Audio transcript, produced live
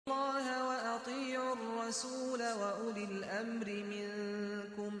والرسول وأولي الأمر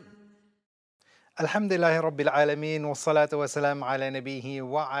منكم. Alhamdulillahi Rabbil Alameen wa salatu wa salam ala nabihi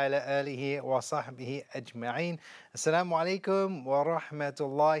wa ala alihi wa sahbihi ajma'een. Assalamu alaikum wa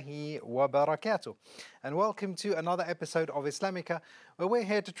rahmatullahi wa barakatuh. And welcome to another episode of Islamica, where we're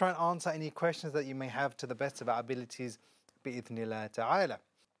here to try and answer any questions that you may have to the best of our abilities, bi'idhnillah ta'ala.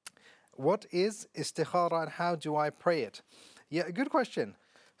 What is istikhara and how do I pray it? Yeah, good question.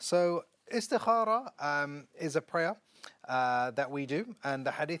 So istikhara is a prayer that we do, and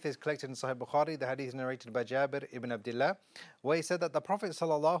the hadith is collected in Sahih Bukhari. The hadith is narrated by Jabir ibn Abdullah, where he said that the Prophet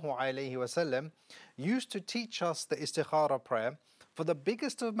ﷺ used to teach us the istikhara prayer for the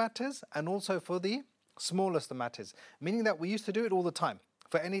biggest of matters and also for the smallest of matters, meaning that we used to do it all the time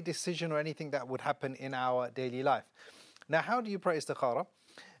for any decision or anything that would happen in our daily life. Now, how do you pray istikhara?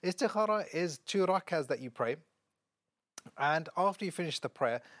 Istikhara is 2 rakahs that you pray. And after you finish the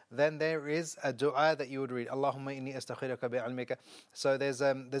prayer, then there is a dua that you would read. Allahumma inni astakhiruka bi'ilmika. So there's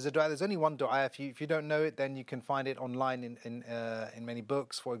a dua. There's only one dua. If you don't know it, then you can find it online in many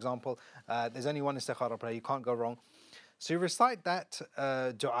books. For example, there's only one istikhara prayer. You can't go wrong. So you recite that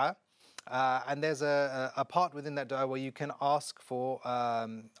dua. And there's a part within that dua where you can ask for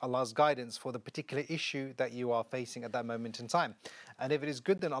Allah's guidance for the particular issue that you are facing at that moment in time. And if it is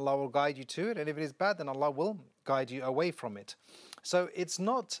good, then Allah will guide you to it. And if it is bad, then Allah will guide you away from it. So it's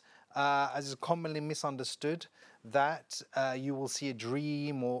not, as is commonly misunderstood, that you will see a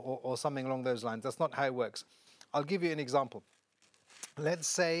dream or something along those lines. That's not how it works. I'll give you an example. Let's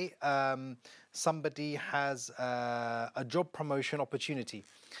say somebody has a job promotion opportunity.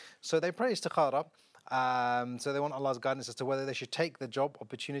 So they pray istikhara, so they want Allah's guidance as to whether they should take the job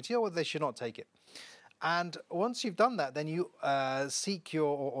opportunity or whether they should not take it. And once you've done that, then you seek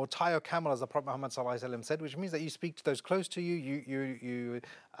or tie your camel, as the Prophet Muhammad ﷺ said, which means that you speak to those close to you, you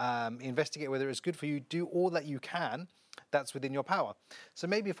investigate whether it's good for you, do all that you can that's within your power. So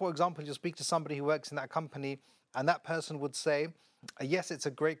maybe, for example, you'll speak to somebody who works in that company, and that person would say, yes, it's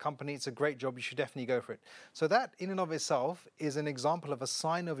a great company, it's a great job, you should definitely go for it. So that in and of itself is an example of a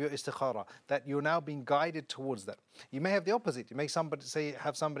sign of your istikhara, that you're now being guided towards that. You may have the opposite. You may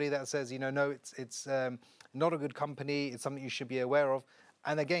have somebody that says, no, it's not a good company, it's something you should be aware of.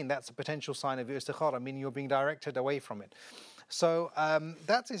 And again, that's a potential sign of your istikhara, meaning you're being directed away from it. So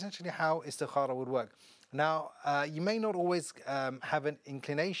that's essentially how istikhara would work. Now, you may not always have an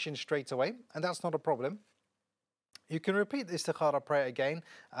inclination straight away, and that's not a problem. You can repeat the istikhara prayer again.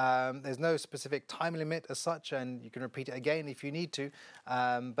 There's no specific time limit as such, and you can repeat it again if you need to.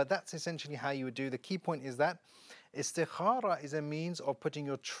 But that's essentially how you would do. The key point is that istikhara is a means of putting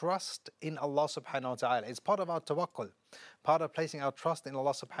your trust in Allah subhanahu wa ta'ala. It's part of our tawakkul, part of placing our trust in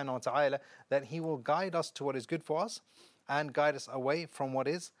Allah subhanahu wa ta'ala, that He will guide us to what is good for us and guide us away from what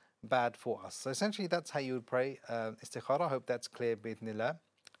is bad for us. So essentially that's how you would pray istikhara. I hope that's clear, bi'idhnillah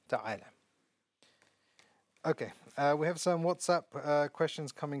ta'ala. Okay, we have some WhatsApp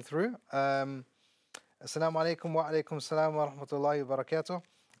questions coming through. Assalamu alaikum wa alaikum salam wa rahmatullahi wa barakatuh.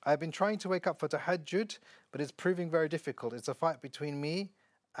 I've been trying to wake up for tahajjud, but it's proving very difficult. It's a fight between me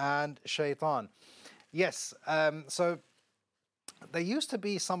and shaitan. Yes, so there used to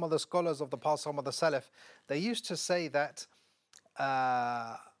be some of the scholars of the past, some of the Salaf, they used to say that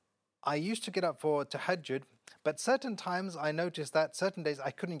I used to get up for tahajjud, but certain times I noticed that certain days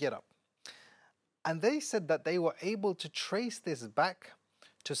I couldn't get up. And they said that they were able to trace this back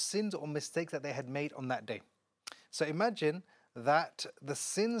to sins or mistakes that they had made on that day. So imagine that the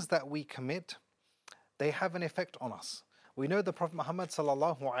sins that we commit, they have an effect on us. We know the Prophet Muhammad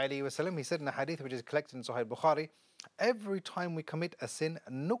ﷺ, he said in a hadith which is collected in Sahih Bukhari, every time we commit a sin,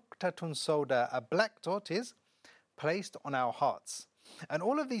 nuktatun soda, a black dot is placed on our hearts. And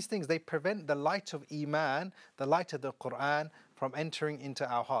all of these things, they prevent the light of Iman, the light of the Quran, from entering into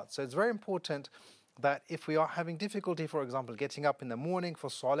our hearts. So it's very important that if we are having difficulty, for example, getting up in the morning for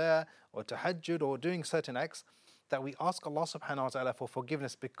salah or tahajjud or doing certain acts, that we ask Allah subhanahu wa ta'ala for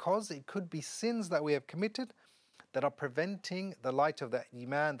forgiveness, because it could be sins that we have committed that are preventing the light of the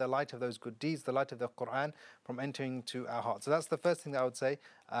Iman, the light of those good deeds, the light of the Quran from entering to our hearts. So that's the first thing that I would say,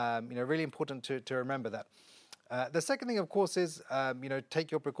 really important to remember that. The second thing, of course, is,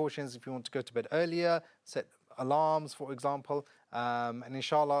 take your precautions if you want to go to bed earlier, set alarms, for example, and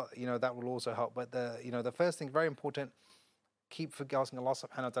inshallah, that will also help. But the first thing, very important, keep asking Allah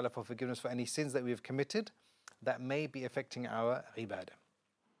subhanahu wa ta'ala for forgiveness for any sins that we have committed that may be affecting our ibadah.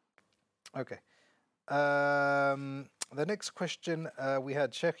 Okay. The next question we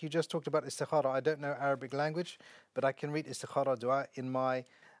had, Sheikh, you just talked about istikhara. I don't know Arabic language, but I can read istikhara dua in my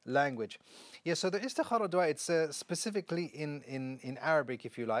language. Yeah, so the istikhara dua, it's specifically in Arabic,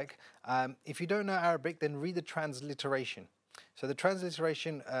 if you like. If you don't know Arabic, then read the transliteration. So the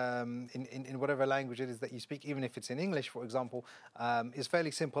transliteration in whatever language it is that you speak, even if it's in English, for example, is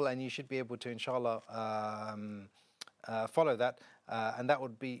fairly simple, and you should be able to, inshallah, follow that, and that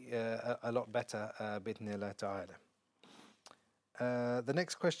would be a lot better, bidnillah ta'ala. The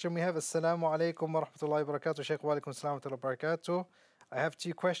next question we have, Assalamu alaikum wa rahmatullahi wa barakatuh. Shaykh, wa alaikum assalam wa rahmatullahi wa barakatuh. I have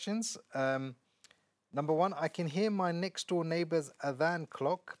two questions. Number one, I can hear my next door neighbor's adhan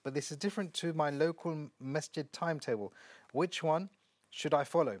clock, but this is different to my local masjid timetable. Which one should I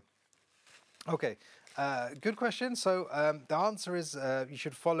follow? Okay, good question. So the answer is you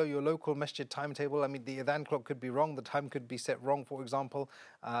should follow your local masjid timetable. I mean, the adhan clock could be wrong, the time could be set wrong, for example.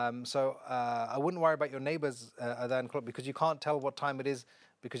 So I wouldn't worry about your neighbor's adhan clock, because you can't tell what time it is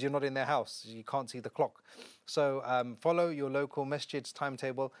because you're not in their house. You can't see the clock. So follow your local masjid's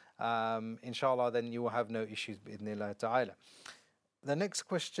timetable. Inshallah, then you will have no issues, bi'idhnillah ta'ala. The next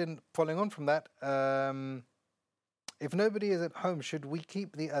question, following on from that, if nobody is at home, should we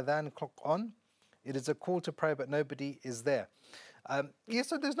keep the adhan clock on? It is a call to pray, but nobody is there. Yes,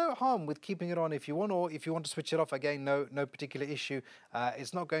 so there's no harm with keeping it on if you want, or if you want to switch it off, again, no particular issue.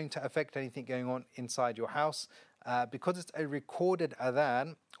 It's not going to affect anything going on inside your house. Because it's a recorded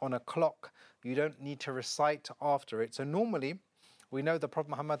adhan on a clock, you don't need to recite after it. So normally, we know the Prophet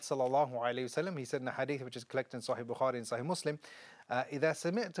Muhammad sallallahu alaihi wasallam, he said in a hadith which is collected in Sahih Bukhari and Sahih Muslim, إِذَا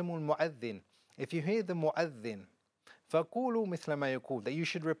سَمِعْتُمُ الْمُؤَذِّنِ, if you hear the mu'adhin, فَقُولُوا مِثْلَ مَا يَقُولُ, that you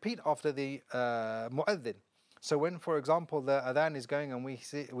should repeat after the mu'adhin. So when, for example, the adhan is going and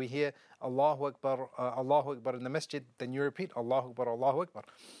we hear Allahu Akbar in the masjid, then you repeat Allahu Akbar, Allahu Akbar.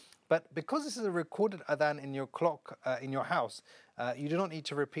 But because this is a recorded adhan in your clock, in your house, you do not need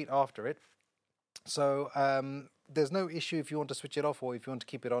to repeat after it. So there's no issue if you want to switch it off or if you want to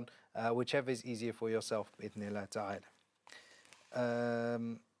keep it on, whichever is easier for yourself, bi'idhnillah ta'ala.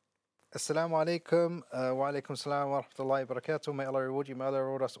 Assalamu alaikum wa alaikum salam wa rahmatullahi wa barakatuh. May Allah reward you, may Allah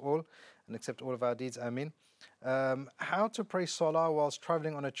reward us all and accept all of our deeds, ameen. How to pray salah whilst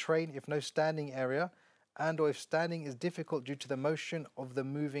traveling on a train if no standing area, and or if standing is difficult due to the motion of the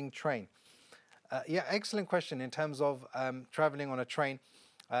moving train? Yeah, excellent question. In terms of traveling on a train,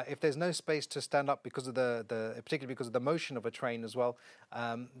 if there's no space to stand up because of particularly because of the motion of a train as well,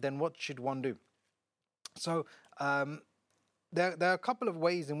 then what should one do? So there are a couple of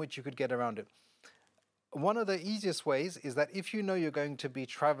ways in which you could get around it. One of the easiest ways is that if you know you're going to be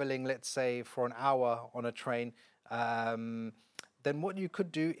traveling, let's say, for an hour on a train, then what you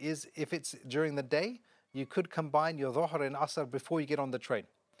could do is, if it's during the day, you could combine your dhuhr and asr before you get on the train.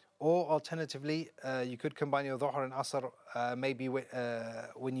 Or alternatively, you could combine your dhuhr and asr maybe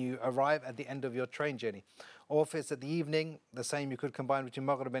when you arrive at the end of your train journey. Or if it's at the evening, the same, you could combine between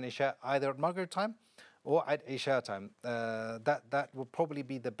Maghrib and Isha, either at Maghrib time or at Isha time. That would probably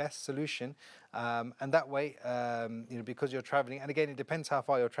be the best solution. And that way, because you're traveling, and again, it depends how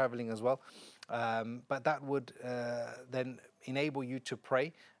far you're traveling as well, but that would then enable you to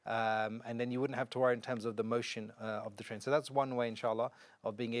pray, and then you wouldn't have to worry in terms of the motion of the train. So that's one way, inshallah,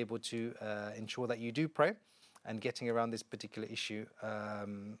 of being able to ensure that you do pray and getting around this particular issue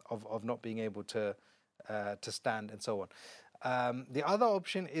of not being able to stand and so on. The other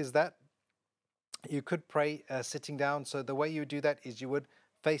option is that you could pray sitting down. So the way you do that is you would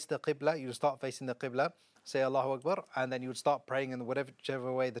face the Qibla, you would start facing the Qibla, say Allahu Akbar, and then you would start praying in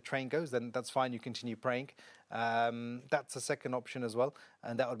whichever way the train goes, then that's fine, you continue praying. That's a second option as well,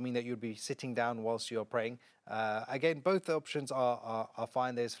 and that would mean that you'd be sitting down whilst you're praying. Again, both the options are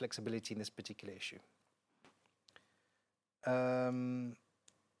fine, there's flexibility in this particular issue. Assalamu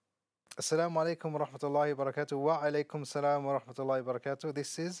alaikum wa rahmatullahi wa barakatuh. Wa alaikum salam wa rahmatullahi wa barakatuh.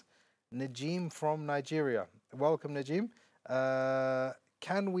 This is Najim from Nigeria. Welcome, Najim.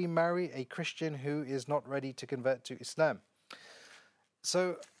 Can we marry a Christian who is not ready to convert to Islam?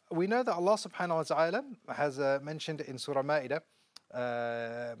 So we know that Allah subhanahu wa ta'ala has mentioned in Surah Ma'idah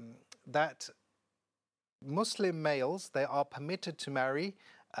that Muslim males, they are permitted to marry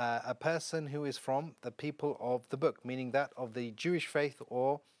a person who is from the people of the book, meaning that of the Jewish faith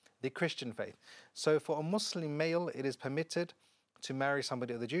or the Christian faith. So for a Muslim male, it is permitted to marry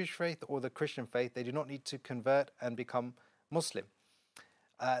somebody of the Jewish faith or the Christian faith. They do not need to convert and become Muslim.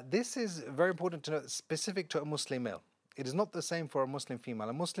 This is very important to know, specific to a Muslim male. It is not the same for a Muslim female.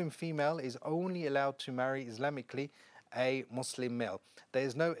 A Muslim female is only allowed to marry Islamically a Muslim male. There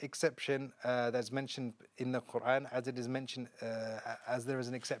is no exception that's mentioned in the Quran, as it is mentioned, as there is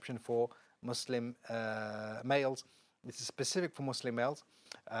an exception for Muslim males. This is specific for Muslim males.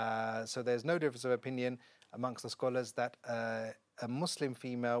 So there's no difference of opinion amongst the scholars that a Muslim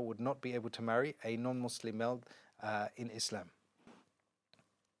female would not be able to marry a non-Muslim male in Islam.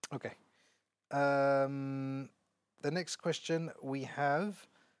 Okay. The next question we have.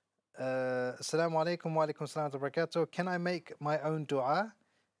 Assalamu alaikum wa alaikum salam wa barakatuh. Can I make my own dua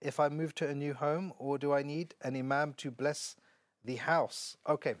if I move to a new home, or do I need an imam to bless the house?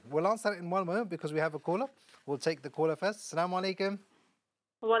 Okay, we'll answer that in one moment because we have a caller. We'll take the caller first. Assalamu alaikum.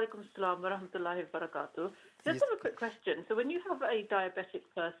 Wa alaikum salam wa rahmatullahi wa barakatuh. Just have a quick question. So when you have a diabetic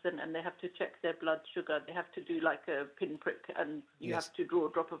person and they have to check their blood sugar, they have to do like a pinprick and you have to draw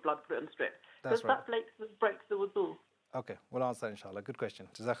a drop of blood, put it on strip. Does that break the wudu? Okay, we'll answer that inshallah. Good question.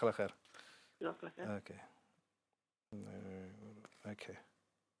 Jazakallah khair. Jazakallah khair. Okay. Okay.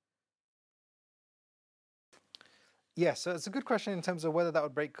 Yeah, so it's a good question in terms of whether that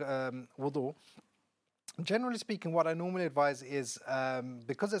would break wudu. Generally speaking, what I normally advise is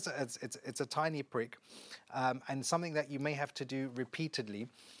because it's a tiny prick and something that you may have to do repeatedly,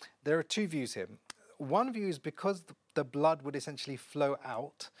 there are two views here. One view is because the blood would essentially flow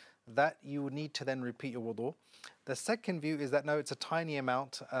out, that you would need to then repeat your wudu. The second view is that no, it's a tiny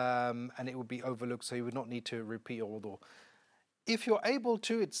amount and it would be overlooked, so you would not need to repeat your wudu. If you're able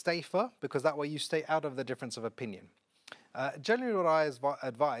to, it's safer because that way you stay out of the difference of opinion. Generally what I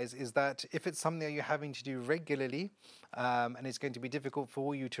advise is that if it's something that you're having to do regularly and it's going to be difficult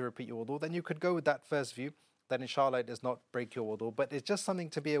for you to repeat your wudu, then you could go with that first view. Then inshallah it does not break your wudu. But it's just something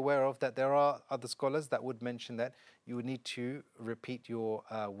to be aware of, that there are other scholars that would mention that you would need to repeat your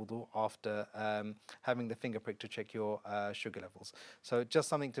wudu after having the finger prick to check your sugar levels. So just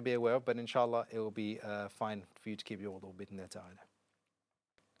something to be aware of, but inshallah it will be fine for you to keep your wudu bidn ta'ala.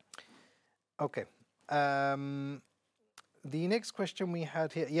 Okay. The next question we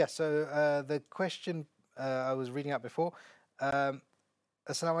had here, so the question I was reading out before,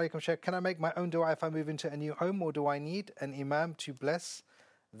 Assalamu alaikum Shaykh, can I make my own dua if I move into a new home, or do I need an imam to bless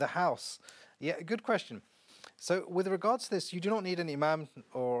the house? Yeah, good question. So with regards to this, you do not need an imam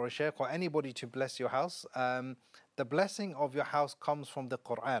or a Shaykh or anybody to bless your house. The blessing of your house comes from the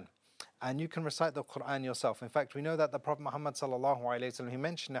Quran, and you can recite the Quran yourself. In fact, we know that the Prophet Muhammad sallallahu alaihi wasallam, he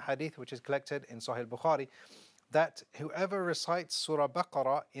mentioned a hadith which is collected in Sahih Bukhari, that whoever recites Surah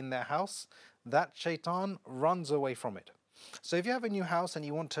Baqarah in their house, that shaitan runs away from it. So if you have a new house and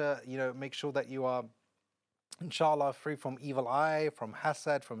you want to, make sure that you are, inshallah, free from evil eye, from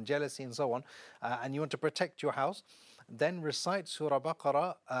hasad, from jealousy and so on, and you want to protect your house, then recite Surah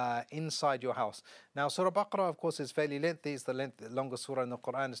Baqarah inside your house. Now, Surah Baqarah, of course, is fairly lengthy. It's the longest surah in the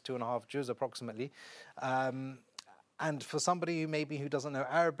Quran. It's 2.5 juz approximately. And for somebody who doesn't know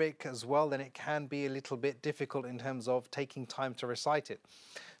Arabic as well, then it can be a little bit difficult in terms of taking time to recite it.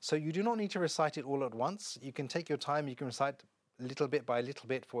 So you do not need to recite it all at once. You can take your time. You can recite little bit by little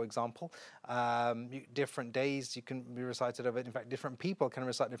bit, for example. Different days you can be recited of it. In fact, different people can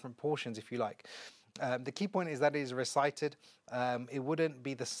recite different portions if you like. The key point is that it is recited. It wouldn't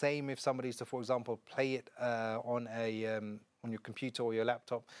be the same if somebody used to, for example, play it on your computer or your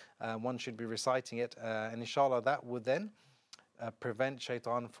laptop. One should be reciting it, and inshallah that would then prevent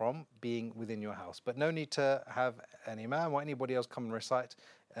shaitan from being within your house. But no need to have an imam or anybody else come and recite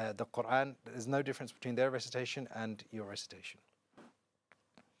the Quran. There's no difference between their recitation and your recitation.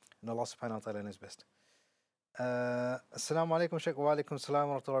 And Allah subhanahu wa ta'ala knows best. Assalamu alaikum Shaykh wa alaikum salam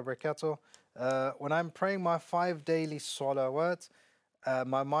wa rahmatullahi wa barakatuh. When I'm praying my 5 daily salawat,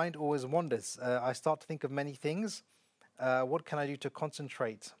 my mind always wanders. I start to think of many things. What can I do to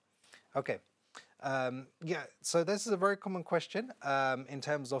concentrate? Okay. So this is a very common question in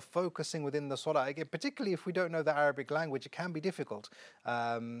terms of focusing within the salah. Again, particularly if we don't know the Arabic language, it can be difficult.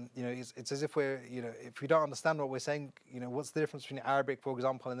 It's as if if we don't understand what we're saying, what's the difference between Arabic, for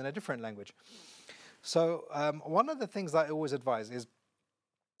example, and then a different language? So one of the things that I always advise is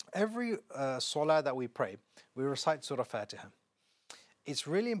every salah that we pray, we recite Surah Fatiha. It's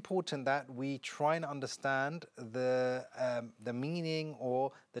really important that we try and understand the meaning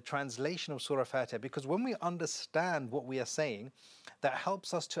or the translation of Surah Fatiha, because when we understand what we are saying, that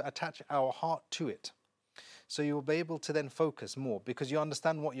helps us to attach our heart to it. So you'll be able to then focus more because you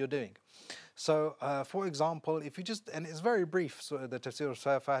understand what you're doing. So, for example, if you and it's very brief, so the Tafsir of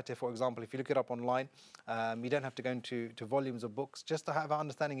Surah Fatiha, for example, if you look it up online, you don't have to go into volumes of books, just to have an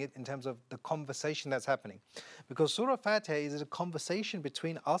understanding it in terms of the conversation that's happening. Because Surah Fatiha is a conversation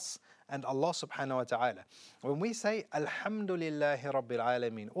between us and Allah subhanahu wa ta'ala. When we say, Alhamdulillahi Rabbil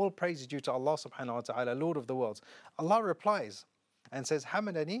Alameen, all praise is due to Allah subhanahu wa ta'ala, Lord of the worlds, Allah replies and says,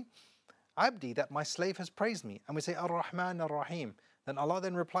 Hamadani Abdi, that my slave has praised me. And we say, Ar-Rahman Ar-Rahim. Then Allah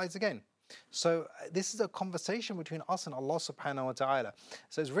then replies again. So this is a conversation between us and Allah subhanahu wa ta'ala.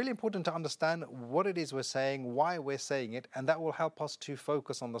 So it's really important to understand what it is we're saying, why we're saying it, and that will help us to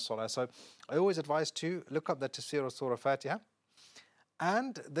focus on the salah. So I always advise to look up the tafsir of Surah Fatiha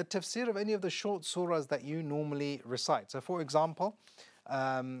and the tafsir of any of the short surahs that you normally recite. So for example,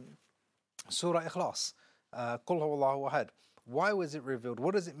 Surah Ikhlas, Qul Huwallahu Ahad. Why was it revealed?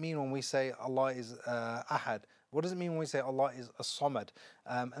 What does it mean when we say Allah is Ahad? What does it mean when we say Allah is As-Samad?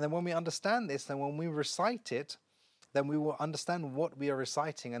 And then when we understand this, then when we recite it, then we will understand what we are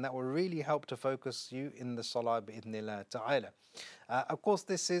reciting, and that will really help to focus you in the salah bi'idhnillah ta'ala. Of course,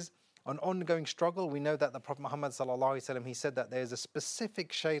 this is an ongoing struggle. We know that the Prophet Muhammad sallallahu alaihi wasallam, he said that there is a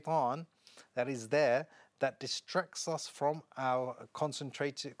specific shaitan that is there that distracts us from our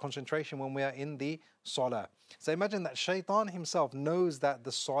concentration when we are in the salah. So imagine that shaitan himself knows that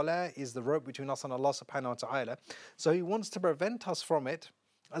the salah is the rope between us and Allah subhanahu wa ta'ala. So he wants to prevent us from it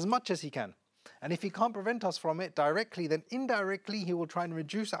as much as he can. And if he can't prevent us from it directly, then indirectly he will try and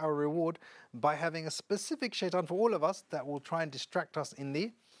reduce our reward by having a specific shaitan for all of us that will try and distract us in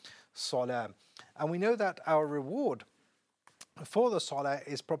the salah. And we know that our reward for the salah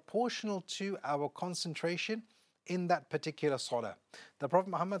is proportional to our concentration in that particular salah. The Prophet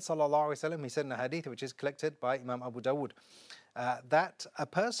Muhammad sallallahu alaihi wasallam, he said in a hadith which is collected by Imam Abu Dawud, that a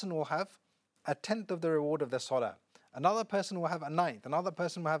person will have a tenth of the reward of their salah. Another person will have a ninth, another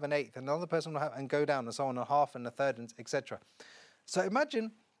person will have an eighth, another person will have and go down and so on, a half and a third, and etc. So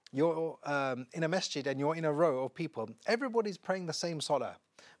imagine you're in a masjid and you're in a row of people. Everybody's praying the same salah,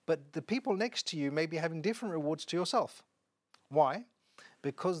 but the people next to you may be having different rewards to yourself. Why?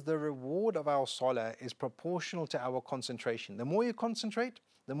 Because the reward of our salah is proportional to our concentration. The more you concentrate,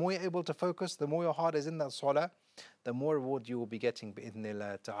 the more you're able to focus, the more your heart is in that salah, the more reward you will be getting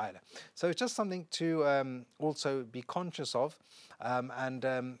bi'idhnillah ta'ala. So it's just something to also be conscious of.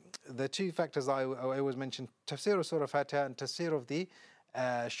 The two factors I always mention, tafsir of Surah Fatiha and tafsir of the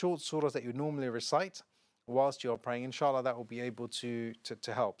short surahs that you normally recite whilst you're praying. Inshallah, that will be able to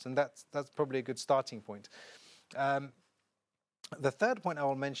help. And that's probably a good starting point. The third point I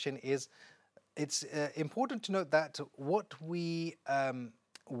will mention is it's important to note that what we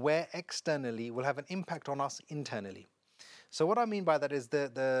wear externally will have an impact on us internally. So what I mean by that is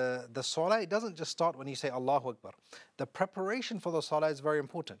the salah, it doesn't just start when you say Allahu Akbar. The preparation for the salah is very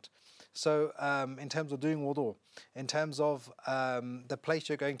important. So in terms of doing wudu, in terms of the place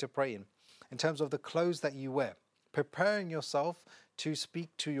you're going to pray in terms of the clothes that you wear, preparing yourself to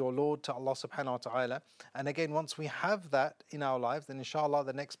speak to your Lord, to Allah subhanahu wa ta'ala. And again, once we have that in our lives, then inshallah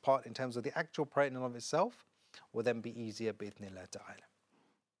the next part in terms of the actual prayer in and of itself will then be easier bi'idhnillah ta'ala.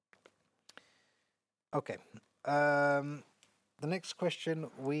 Okay. The next question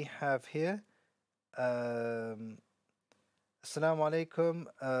we have here. Assalamu alaikum.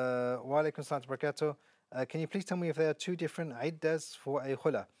 Wa alaikum salam wa barakatuh. Can you please tell me if there are two different iddas for a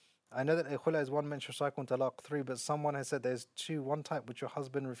khula? I know that a khula is one menstrual cycle and talaq 3, but someone has said there's two. One type which your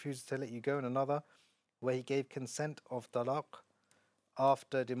husband refuses to let you go, and another where he gave consent of talaq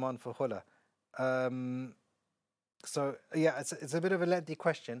after demand for khula. So yeah, it's a bit of a lengthy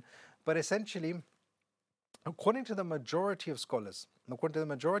question, but essentially, according to the majority of scholars,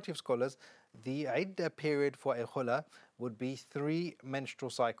 the iddah period for a khula would be 3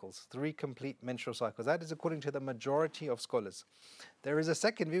 menstrual cycles, 3 complete menstrual cycles. That is according to the majority of scholars. There is a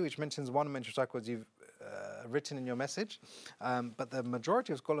second view which mentions 1 menstrual cycle, as you've written in your message, but the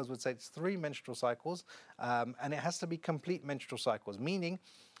majority of scholars would say it's 3 menstrual cycles, and it has to be complete menstrual cycles. Meaning,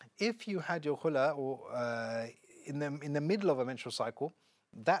 if you had your khula or in the middle of a menstrual cycle,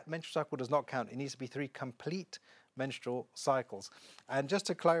 that menstrual cycle does not count. It needs to be 3 complete menstrual cycles. And just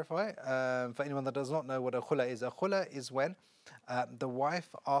to clarify, for anyone that does not know what a khula is when the wife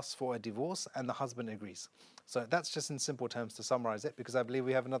asks for a divorce and the husband agrees. So that's just in simple terms to summarize it, because I believe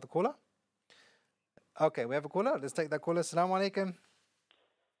we have another caller. Okay, we have a caller. Let's take that caller. Assalamu alaikum.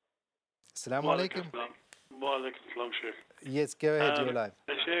 Assalamu alaikum. Wa alaikum salam, Sheikh. Yes, go ahead, you're live.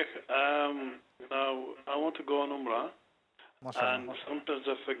 Sheikh, now I want to go on Umrah, and sometimes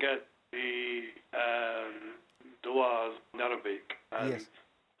I forget the du'as in Arabic, and Yes.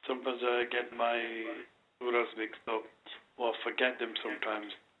 sometimes I get my surahs mixed up or forget them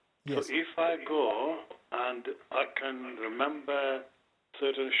sometimes. Yes. So if I go and I can remember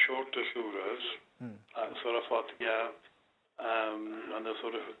certain shorter surahs, Surah Fatiha, and the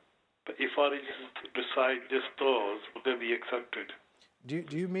sort of, but if I just recite just those, would they be accepted? Do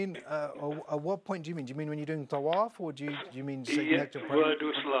you mean at what point do you mean? Do you mean when you're doing tawaf, or do you mean so you Yeah, connect your where prayer? I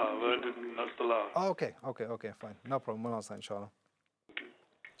do salah, where I do not salah. Oh, okay, fine, no problem. We'll answer inshallah.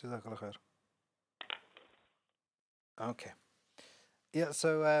 Jazakallah khair. Okay. Yeah,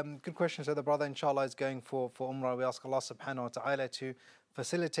 so good question. So the brother, inshallah, is going for Umrah. We ask Allah subhanahu wa ta'ala to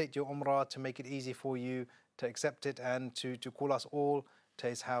facilitate your Umrah, to make it easy for you, to accept it, and to call us all to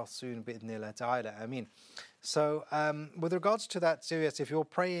his house soon, bi'idhnillah ta'ala. Ameen. So with regards to that, so yes, if you're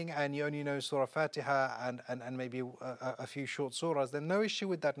praying and you only know Surah Fatiha and maybe a few short surahs, then no issue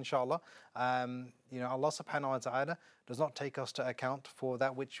with that, inshallah. Allah subhanahu wa ta'ala does not take us to account for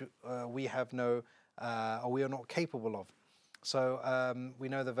that which we have no, or we are not capable of. So we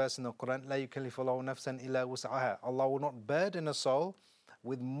know the verse in the Quran, لا يكلف الله نفسا إلا وسعها. Allah will not burden a soul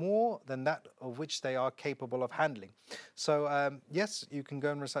with more than that of which they are capable of handling. So yes, you can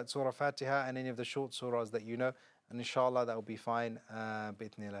go and recite Surah Fatiha and any of the short surahs that you know, and inshallah that will be fine,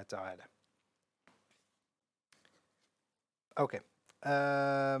 bi'idhnillah ta'ala. Okay.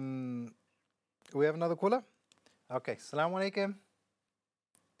 We have another caller? Okay, Assalamu alaikum.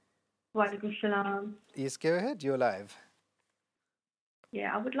 Wa alaikum salam. Yes, go ahead, you're live.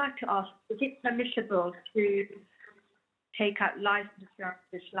 Yeah, I would like to ask, is it permissible to take out life insurance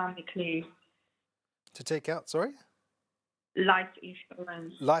Islamically? To take out, sorry? Life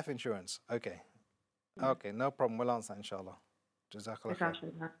insurance. Life insurance, okay. Okay, no problem, we'll answer inshallah. Jazakallah khair.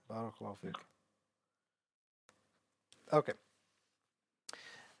 Barakallahu fiqh. Okay.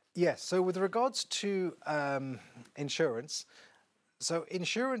 Yes, so with regards to insurance, so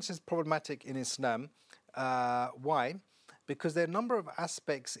insurance is problematic in Islam. Why? Because there are a number of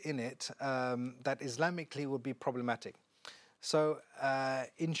aspects in it that Islamically would be problematic. So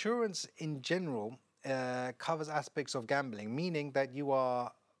insurance in general covers aspects of gambling, meaning that you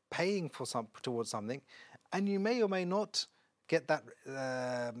are paying for towards something, and you may or may not get that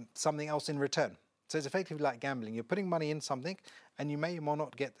something else in return. So it's effectively like gambling. You're putting money in something, and you may or may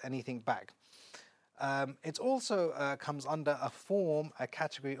not get anything back. It also comes under a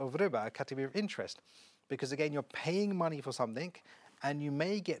category of riba, a category of interest. Because again, you're paying money for something and you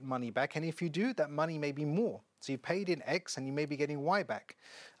may get money back. And if you do, that money may be more. So you paid in X and you may be getting Y back.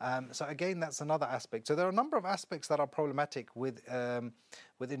 So again, that's another aspect. So there are a number of aspects that are problematic with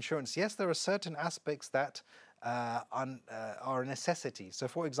insurance. Yes, there are certain aspects that are a necessity. So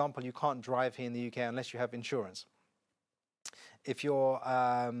for example, you can't drive here in the UK unless you have insurance. If you're,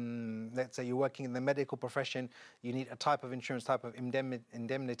 let's say you're working in the medical profession, you need a type of insurance, type of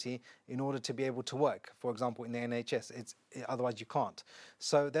indemnity in order to be able to work. For example, in the NHS, otherwise you can't.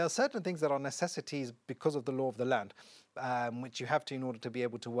 So there are certain things that are necessities because of the law of the land, which you have to in order to be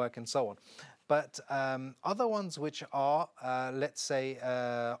able to work and so on. But other ones which are, let's say,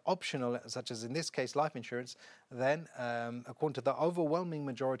 optional, such as in this case, life insurance, then according to the overwhelming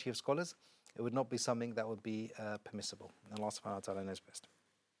majority of scholars, it would not be something that would be permissible. Allah subhanahu wa ta'ala knows best.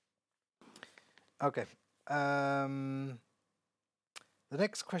 Okay. The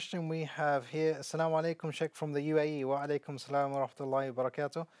next question we have here, Assalamu alaikum, Sheikh from the UAE. Wa alaikum salam wa rahmatullahi wa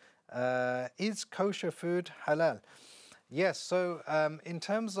barakatuh. Is kosher food halal? Yes, so in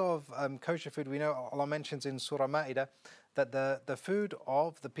terms of kosher food, we know Allah mentions in Surah Ma'idah that the food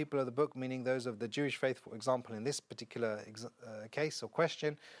of the people of the book, meaning those of the Jewish faith, for example, in this particular case or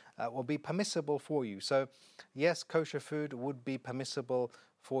question, will be permissible for you. So yes, kosher food would be permissible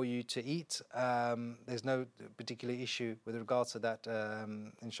for you to eat. There's no particular issue with regards to that.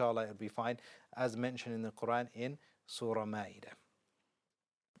 Inshallah, it'll be fine, as mentioned in the Quran in Surah Ma'idah.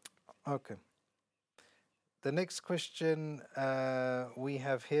 Okay. The next question we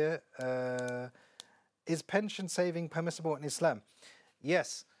have here, is pension saving permissible in Islam?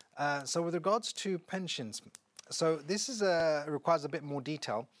 Yes. So with regards to pensions, so this is requires a bit more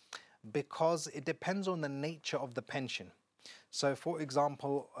detail because it depends on the nature of the pension. So for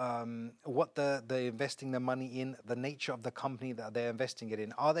example, what they're investing their money in, the nature of the company that they're investing it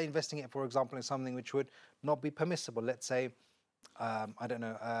in. Are they investing it, for example, in something which would not be permissible? Let's say, I don't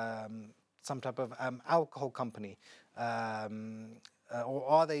know, some type of alcohol company, or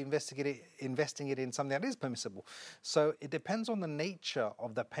are they investing it in something that is permissible? So it depends on the nature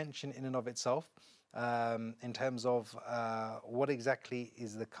of the pension in and of itself, in terms of what exactly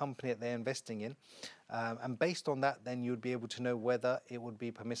is the company that they're investing in, and based on that, then you'd be able to know whether it would be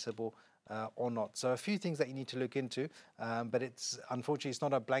permissible or not. So a few things that you need to look into, but unfortunately it's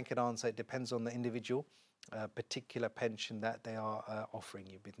not a blanket answer. It depends on the individual particular pension that they are offering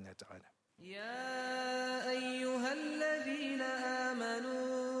you. يا أيها الذين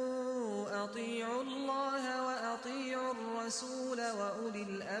آمنوا أطيعوا الله وأطيعوا الرسول وأولي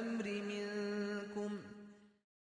الأمر منكم